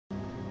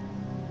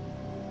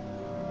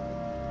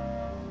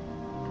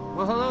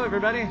Hello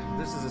everybody,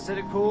 this is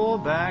Acidic Pool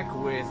back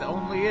with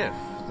Only If.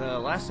 The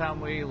last time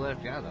we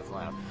left, God that's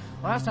loud.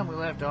 Last time we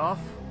left off,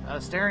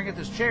 staring at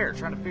this chair,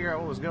 trying to figure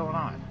out what was going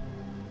on.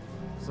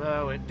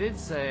 So it did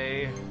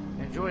say,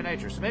 enjoy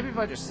nature. So maybe if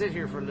I just sit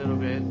here for a little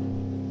bit.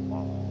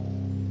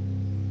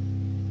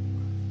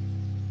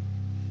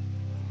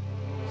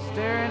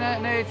 Staring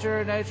at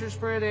nature, nature's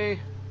pretty.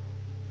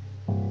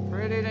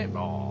 Pretty na-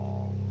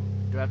 oh.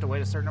 Do I have to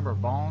wait a certain number of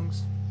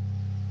bongs?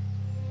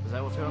 Is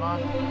that what's going on?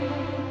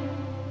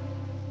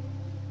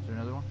 Is there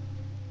another one?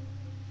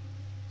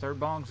 Third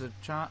bong's a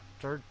chomp.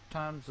 Third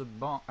time's a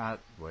bong.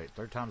 Wait,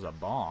 third time's a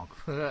bong.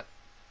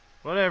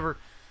 Whatever.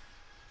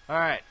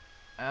 Alright.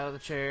 Out of the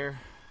chair.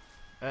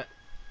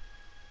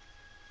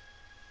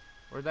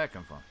 Where'd that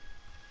come from?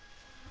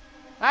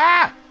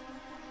 Ah!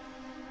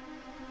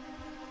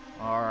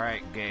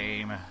 Alright,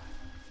 game. It's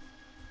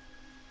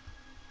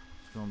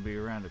gonna be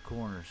around the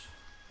corners.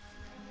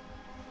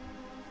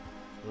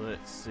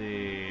 Let's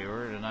see,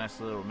 we're in a nice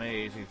little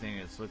maze. You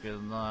think it's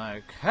looking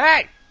like...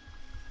 Hey!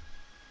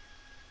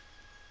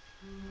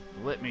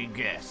 Let me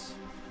guess.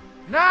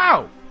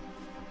 No!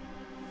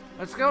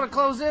 It's gonna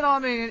close in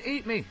on me and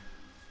eat me.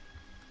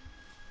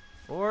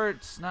 Or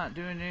it's not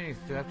doing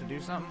anything. Do I have to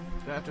do something?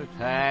 Do I have to...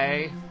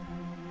 Hey!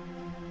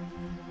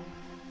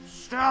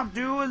 Stop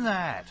doing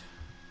that!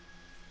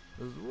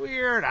 This is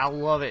weird. I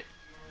love it.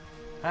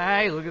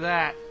 Hey, look at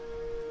that.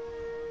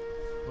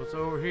 What's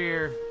over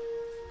here?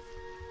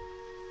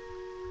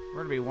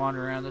 We're gonna be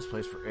wandering around this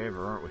place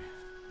forever, aren't we?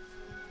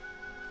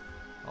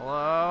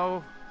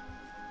 Hello?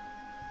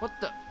 What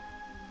the?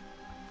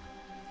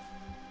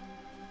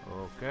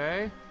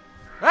 Okay.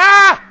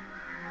 Ah!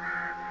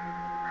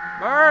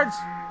 Birds!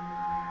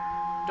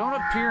 Don't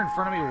appear in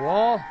front of me,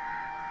 wall.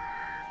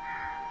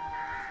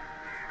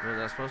 Was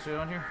that supposed to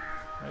go in here?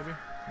 Maybe?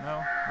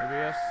 No? Maybe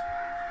yes?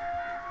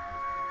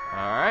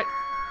 Alright.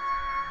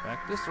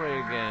 Back this way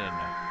again.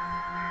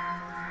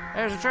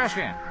 There's a trash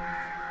can.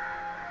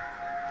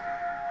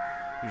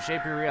 You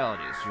shape your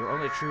realities. Your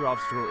only true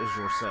obstacle is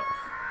yourself.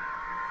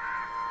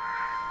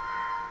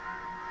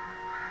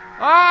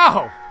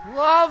 Oh!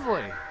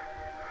 Lovely!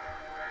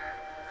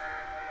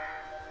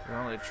 Your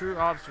only true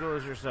obstacle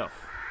is yourself.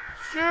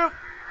 Shoot!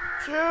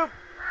 Shoot!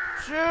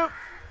 Shoot!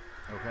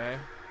 Okay.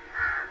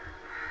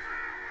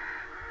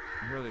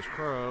 I hear these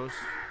crows.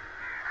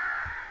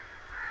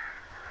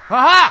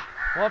 Haha!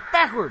 Well,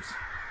 backwards!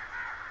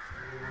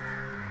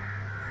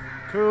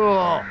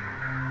 Cool!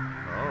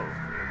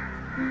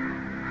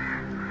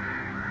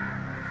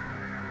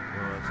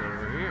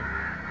 Over here.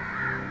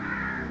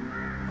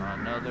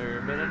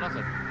 Another bit of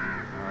nothing.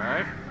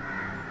 Alright.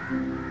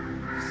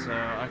 So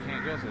I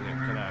can't go through there.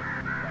 Can I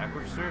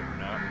backwards through it?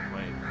 No.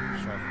 Wait.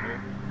 Let's try from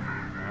here.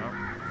 No.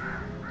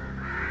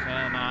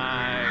 Can I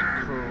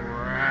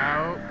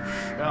crouch?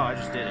 Oh, I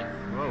just did it.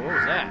 Whoa, what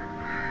was that? I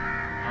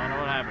don't know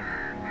what happened.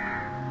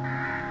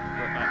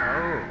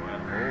 Oh, I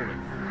hold it.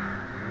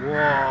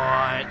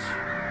 What?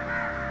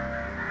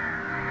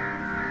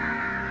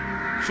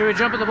 Should we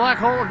jump in the black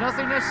hole of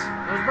nothingness?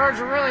 Those birds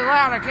are really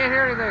loud. I can't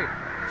hear anything.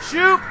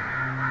 Shoot!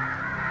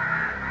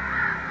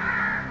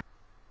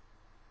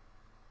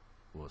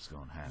 What's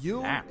going to happen?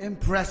 You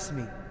impress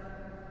me.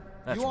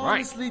 That's you right.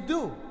 honestly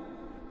do.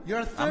 Your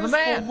I'm the thirst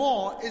man. for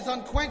more is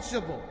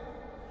unquenchable.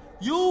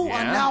 You Yeah.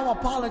 are now a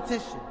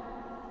politician.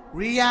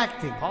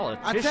 Reacting.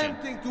 Politician?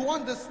 Attempting to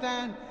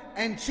understand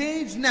and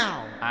change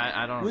now.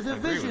 I don't with a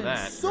agree vision with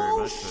that so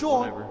very much, but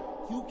short whatever.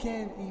 you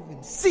can't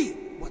even see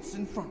what's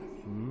in front of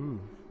you.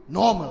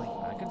 Normally.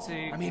 I can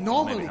see.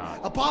 Normally, maybe not.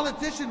 a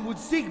politician would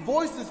seek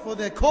voices for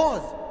their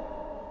cause.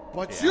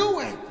 But you,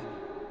 Anthony,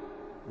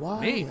 why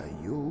Me? are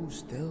you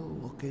still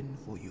looking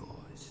for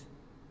yours?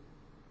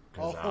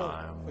 Because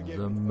I'm forgive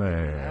the me.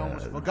 man. I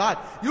almost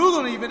forgot. You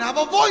don't even have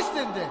a voice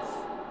in this.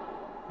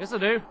 Yes, I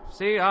do.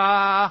 See,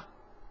 Oh,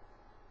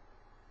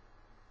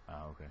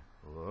 okay.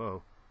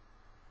 Whoa.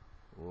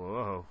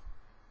 Whoa.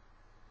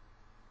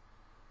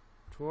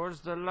 Towards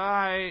the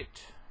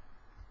light.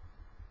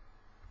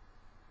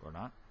 Or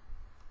not.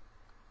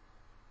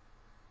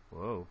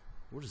 Whoa.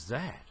 What is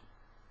that?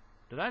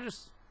 Did I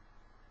just...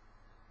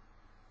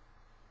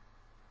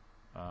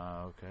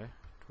 okay.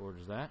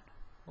 Towards that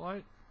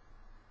light.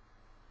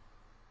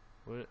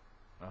 What?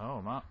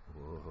 Oh, my...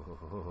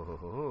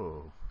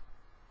 Whoa.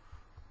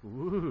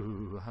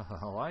 Ooh,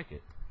 I like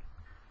it.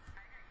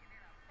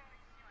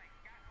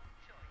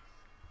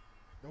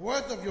 The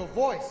worth of your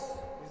voice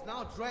is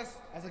now dressed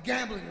as a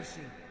gambling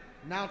machine.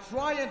 Now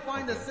try and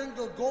find a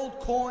single gold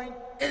coin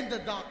in the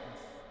darkness.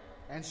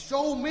 And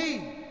show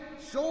me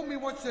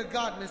what you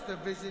got, Mr.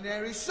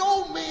 Visionary.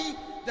 Show me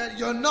that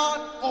you're not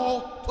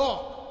all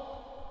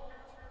talk.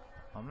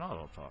 I'm not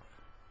all talk.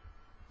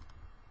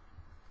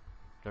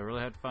 Do I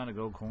really have to find a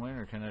gold coin,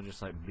 or can I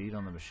just, like, beat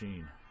on the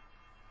machine?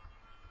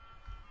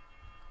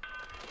 No.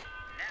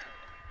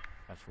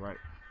 That's right.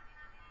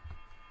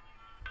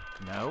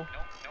 No? Nope.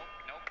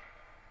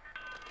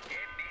 Give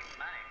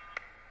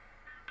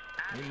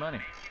me money. Need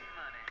money.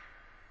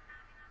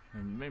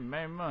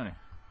 Making money.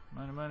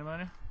 Made money.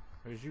 Money.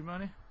 Where's you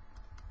money?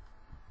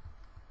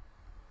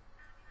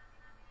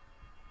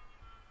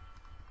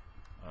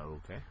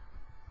 Okay.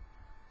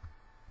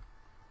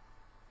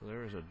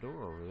 There's a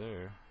door over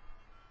there.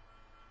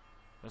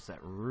 That's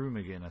that room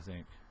again, I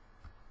think.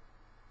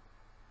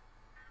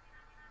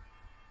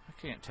 I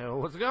can't tell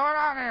what's going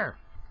on here.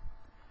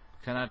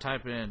 Can I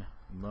type in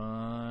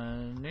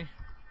money?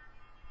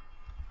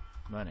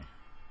 Money.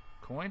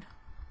 Coin?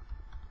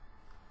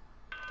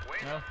 Where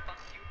No. the fuck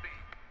you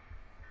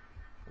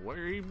been?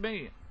 Where you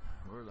been?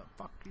 Where the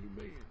fuck you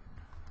been?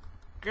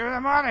 Give me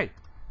the money!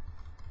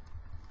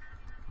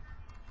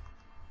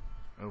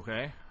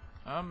 Okay.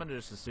 I'm gonna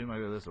just assume I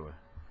go this way.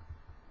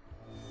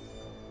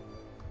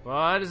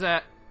 What is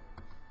that?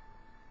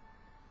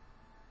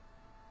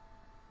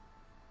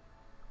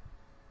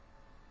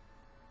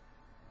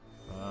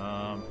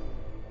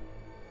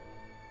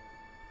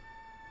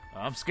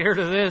 I'm scared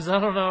of this. I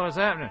don't know what's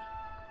happening.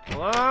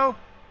 Hello?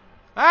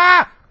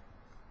 Ah!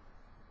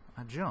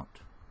 I jumped.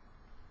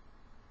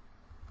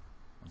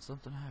 And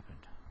something happened.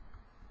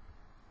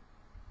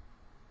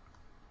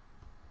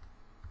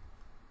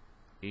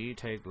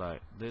 Take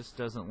light. This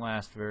doesn't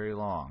last very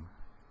long.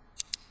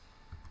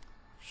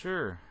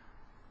 Sure.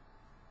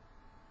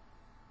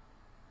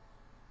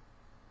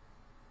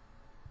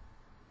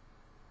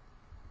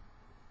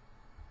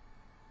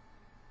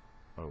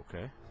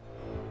 Okay.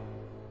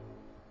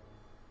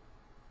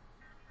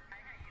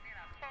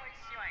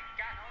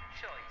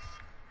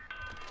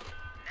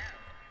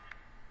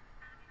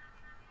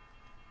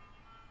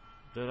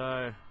 Did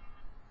I?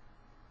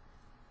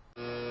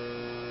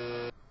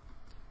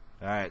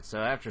 Alright, so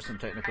after some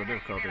technical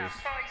difficulties,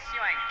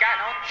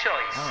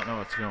 I don't know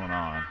what's going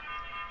on.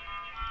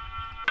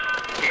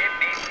 Give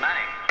me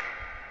money.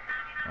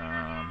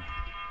 I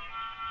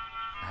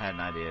had an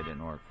idea, it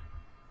didn't work.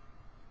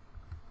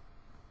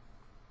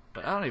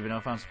 But I don't even know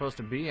if I'm supposed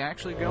to be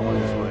actually going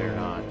this way or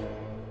not.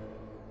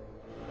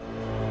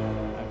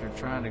 After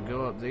trying to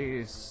go up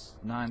these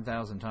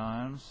 9,000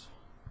 times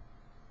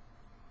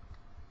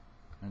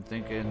and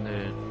thinking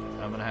that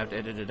I'm going to have to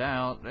edit it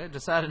out, I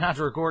decided not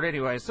to record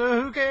anyway,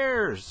 so who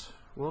cares?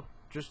 We'll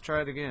just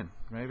try it again.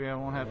 Maybe I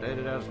won't have to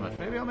edit out as much.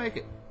 Maybe I'll make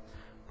it.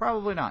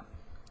 Probably not.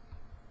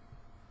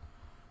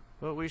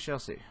 But we shall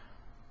see.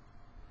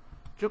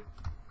 Choop.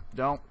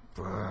 Don't.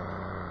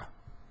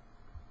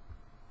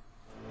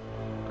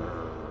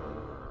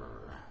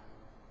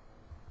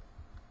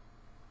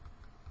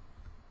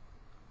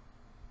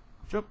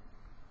 Jump.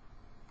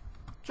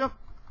 Jump.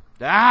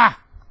 Ah!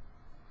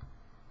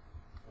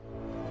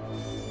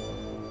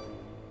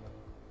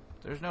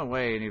 There's no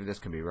way any of this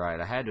can be right.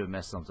 I had to have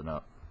messed something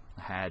up.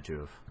 I had to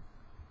have.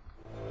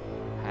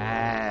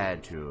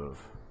 Had to have.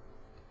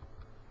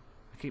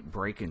 I keep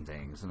breaking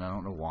things and I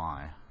don't know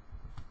why.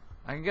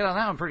 I can get on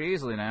that one pretty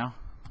easily now.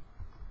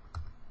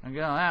 I can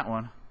get on that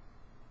one.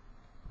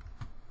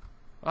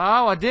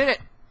 Oh, I did it!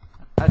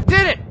 I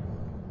did it!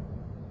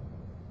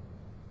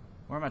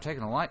 Where am I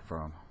taking the light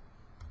from?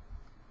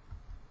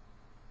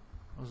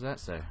 What does that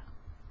say?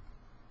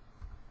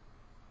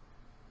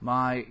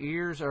 My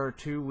ears are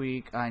too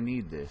weak. I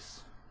need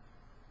this.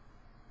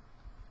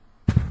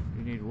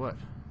 You need what?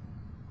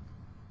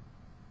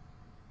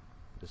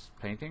 This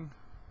painting?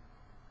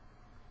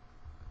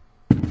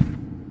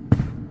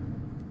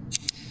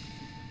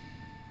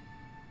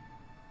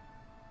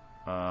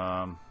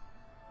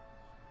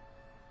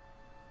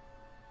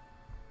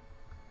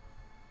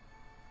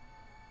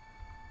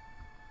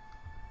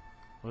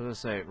 What does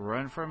it say?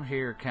 Run from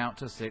here, count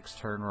to 6,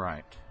 turn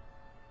right.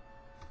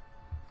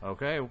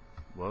 Okay.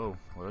 Whoa,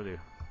 what do I do?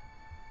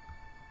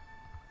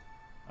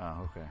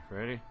 Oh, okay.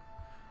 Ready?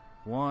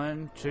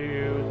 1,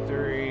 2,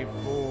 3,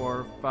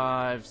 4,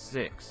 5,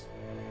 6.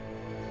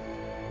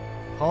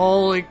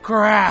 Holy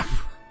crap!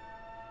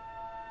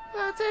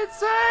 That's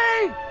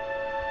insane!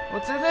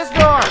 What's in this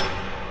door?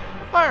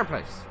 A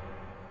fireplace.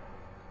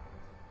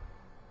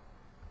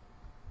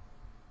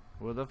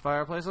 With a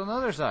fireplace on the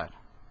other side.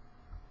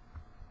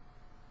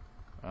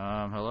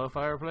 Hello,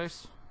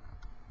 fireplace?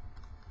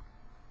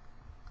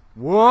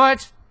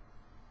 What?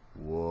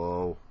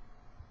 Whoa.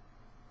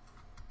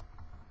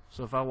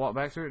 So if I walk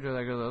back through it, do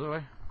I go the other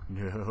way?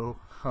 No.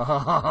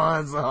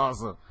 That's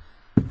awesome.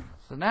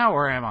 So now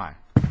where am I?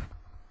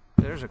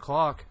 There's a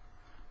clock.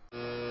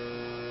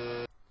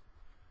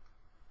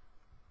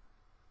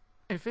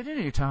 If at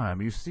any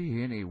time you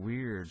see any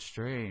weird,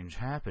 strange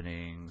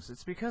happenings,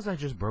 it's because I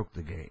just broke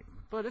the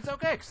game. But it's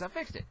okay, because I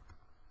fixed it.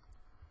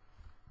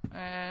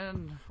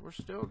 And we're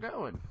still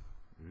going.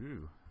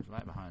 Ooh, there's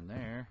light behind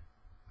there.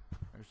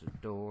 There's a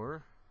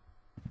door.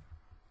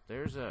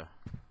 There's a...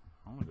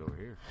 I'm gonna go over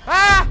here.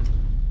 Ah!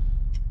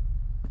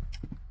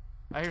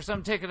 I hear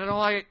something ticking. I don't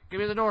like it.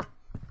 Give me the door.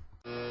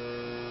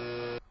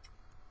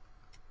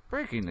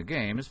 Breaking the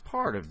game is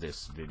part of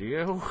this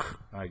video,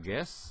 I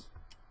guess.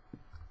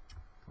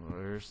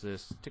 Where's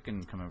this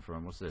ticking coming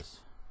from? What's this?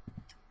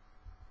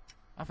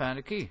 I found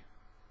a key.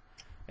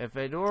 If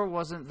a door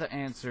wasn't the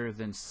answer,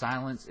 then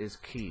silence is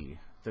key.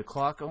 The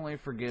clock only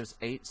forgives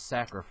 8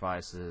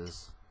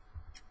 sacrifices.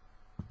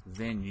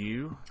 Then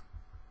you...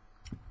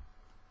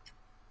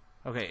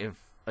 Okay, if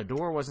a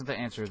door wasn't the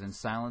answer, then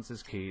silence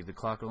is key. The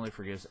clock only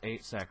forgives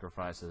 8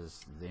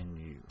 sacrifices, then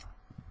you.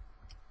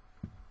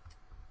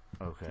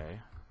 Okay.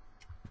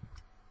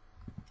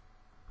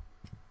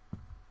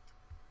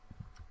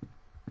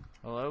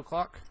 Hello,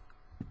 clock?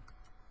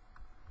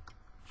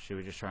 Should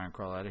we just try and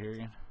crawl out of here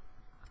again?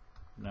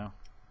 No?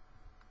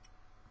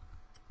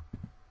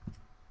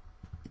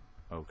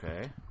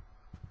 Okay.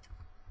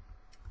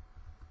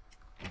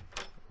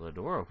 Will the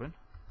door open?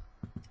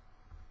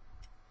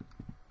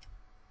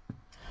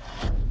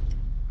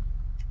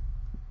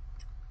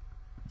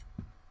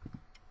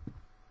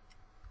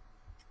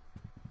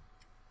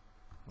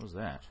 What was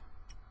that?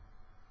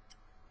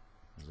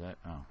 Is that?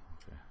 Oh,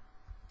 okay.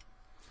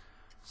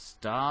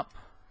 Stop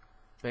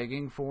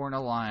begging for an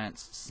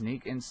alliance.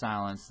 Sneak in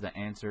silence. The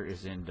answer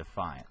is in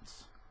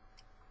defiance.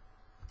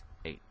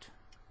 8.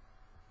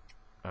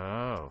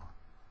 Oh.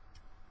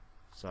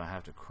 So I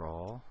have to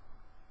crawl?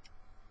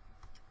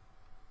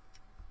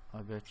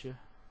 I bet you.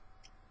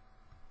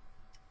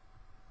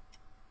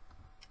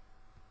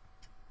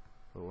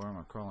 But where am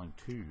I crawling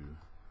to?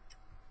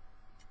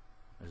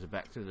 Is it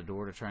back through the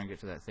door to try and get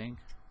to that thing?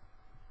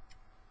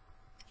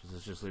 Does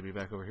this just lead me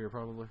back over here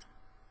probably?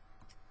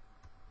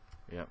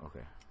 Yep,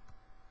 okay.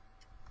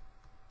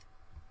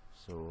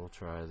 So we'll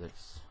try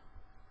this.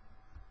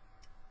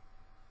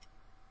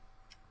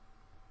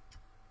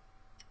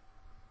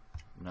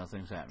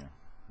 Nothing's happening.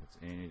 It's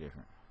any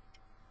different.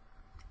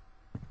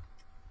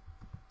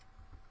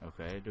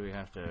 Okay, do we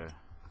have to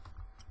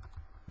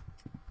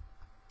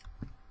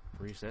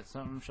reset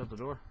something? Shut the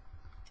door?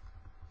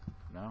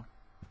 No?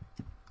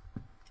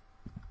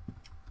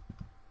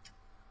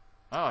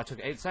 Oh, I took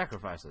 8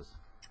 sacrifices.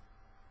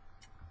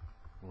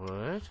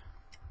 What?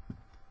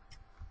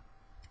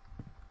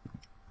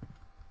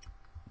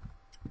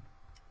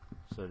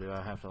 So do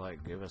I have to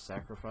like give a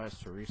sacrifice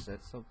to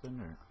reset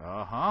something or?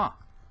 Uh-huh.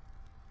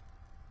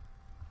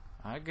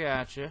 I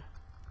gotcha.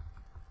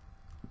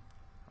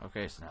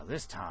 Okay, so now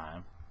this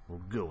time we'll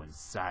go in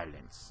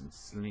silence and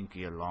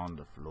slinky along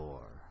the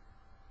floor.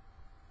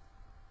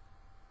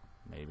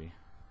 Maybe.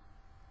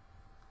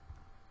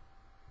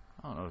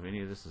 I don't know if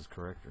any of this is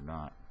correct or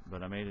not,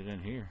 but I made it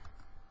in here.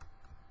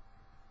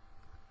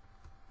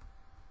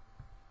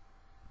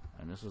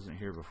 And this wasn't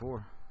here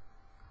before.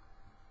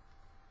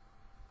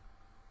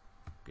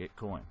 Get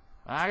coin.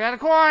 I got a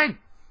coin!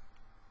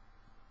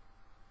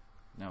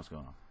 Now what's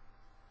going on?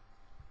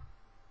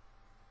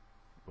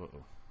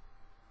 Uh-oh.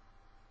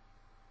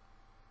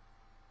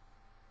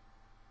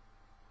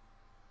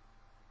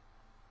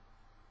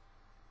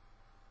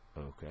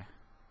 Okay.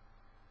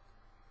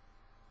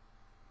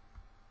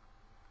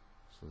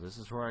 So this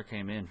is where I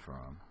came in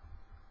from.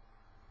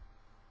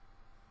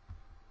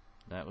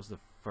 That was the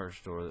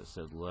first door that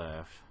said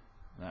left.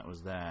 That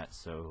was that,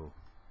 so...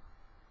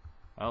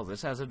 Oh,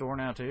 this has a door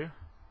now too?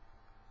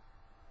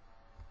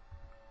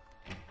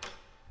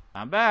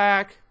 I'm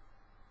back!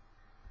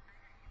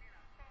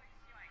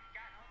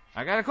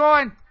 I got a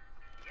coin!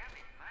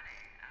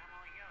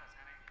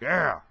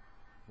 Yeah!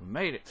 We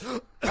made it.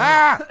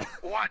 Ah!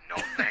 What? No,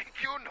 thank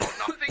you. No,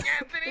 nothing,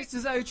 Anthony. This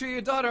is how you treat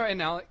your daughter right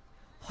now.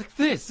 Like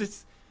this.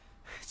 It's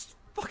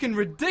fucking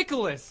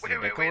ridiculous. Wait a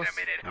minute.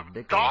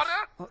 Ridiculous.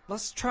 Daughter?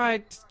 Let's try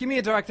it. Give me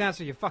a direct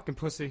answer, you fucking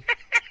pussy.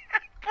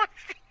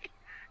 Pussy.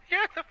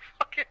 You're the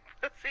fucking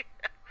pussy.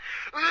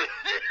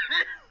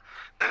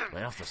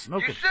 Lay off the You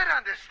smoking. should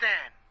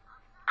understand.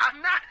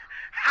 I'm not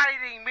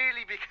hiding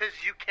merely because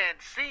you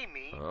can't see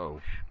me,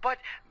 Oh. but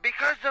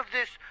because of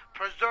this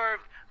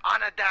preserved,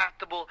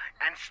 unadaptable,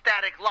 and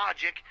static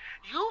logic,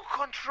 you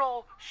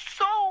control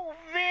so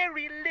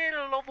very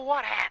little of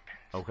what happens.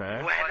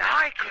 Okay. When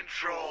I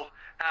control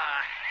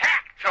a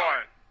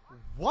hector,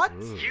 What?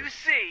 Ooh. you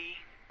see,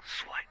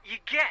 it's what you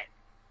get,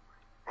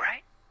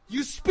 right?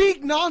 You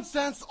speak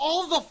nonsense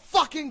all the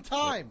fucking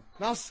time.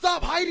 Now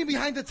stop hiding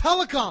behind the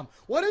telecom.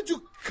 Why don't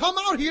you come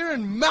out here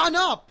and man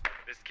up?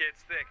 This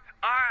kid's thick.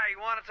 Alright, you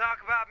want to talk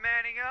about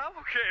manning up?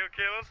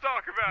 Okay, let's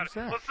talk about What's it.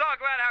 that? Let's talk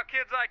about how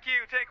kids like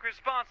you take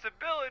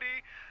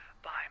responsibility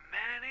by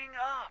manning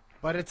up.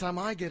 By the time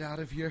I get out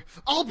of here,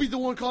 I'll be the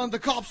one calling the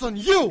cops on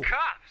you.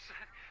 Cops?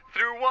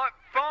 Through what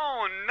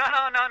phone? No.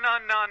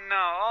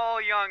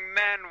 All young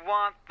men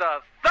want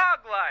the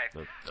thug life.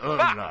 The thug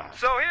Bah! life.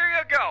 So here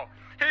you go.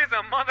 Here's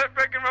a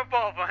motherfucking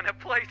revolver and a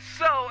place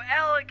so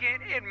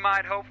elegant it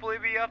might hopefully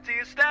be up to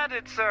your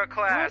standards, sir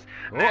class.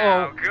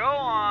 Now go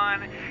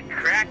on,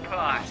 crack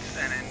pots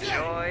and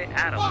enjoy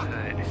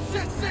adulthood.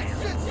 Shit.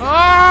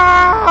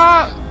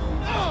 Ah!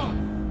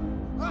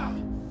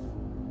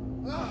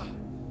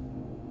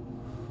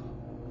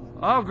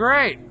 Oh,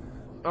 great.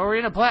 Are we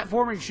in a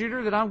platforming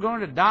shooter that I'm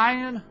going to die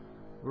in?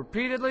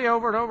 Repeatedly,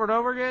 over and over and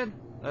over again?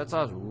 That's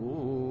us. Ooh.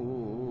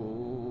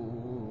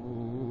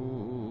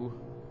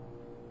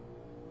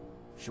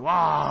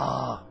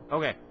 Shwa.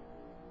 Okay.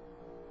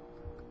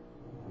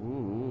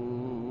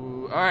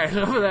 Ooh. Alright,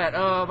 enough of that.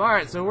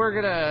 Alright, so we're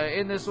gonna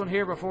end this one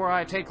here before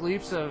I take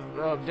leaps of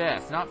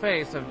death. Not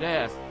faith, of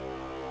death.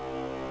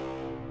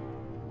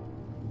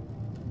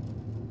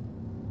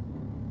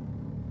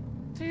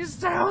 These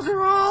sounds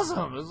are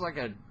awesome! It's like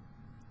a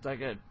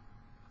like a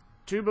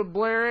tuba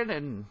blaring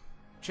and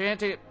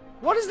chanting.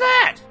 What is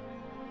that?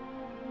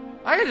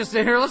 I could just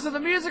sit here and listen to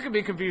the music and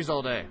be confused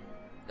all day.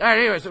 Alright,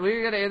 anyway, so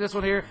we're going to end this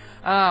one here.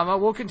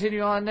 We'll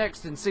continue on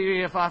next and see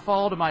if I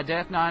fall to my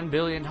death 9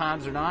 billion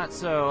times or not.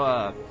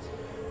 So,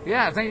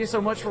 yeah, thank you so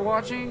much for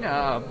watching.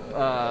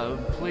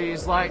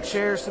 Please like,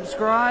 share,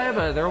 subscribe.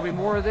 There will be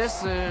more of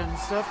this and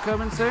stuff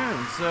coming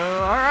soon. So,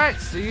 alright,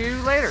 see you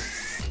later.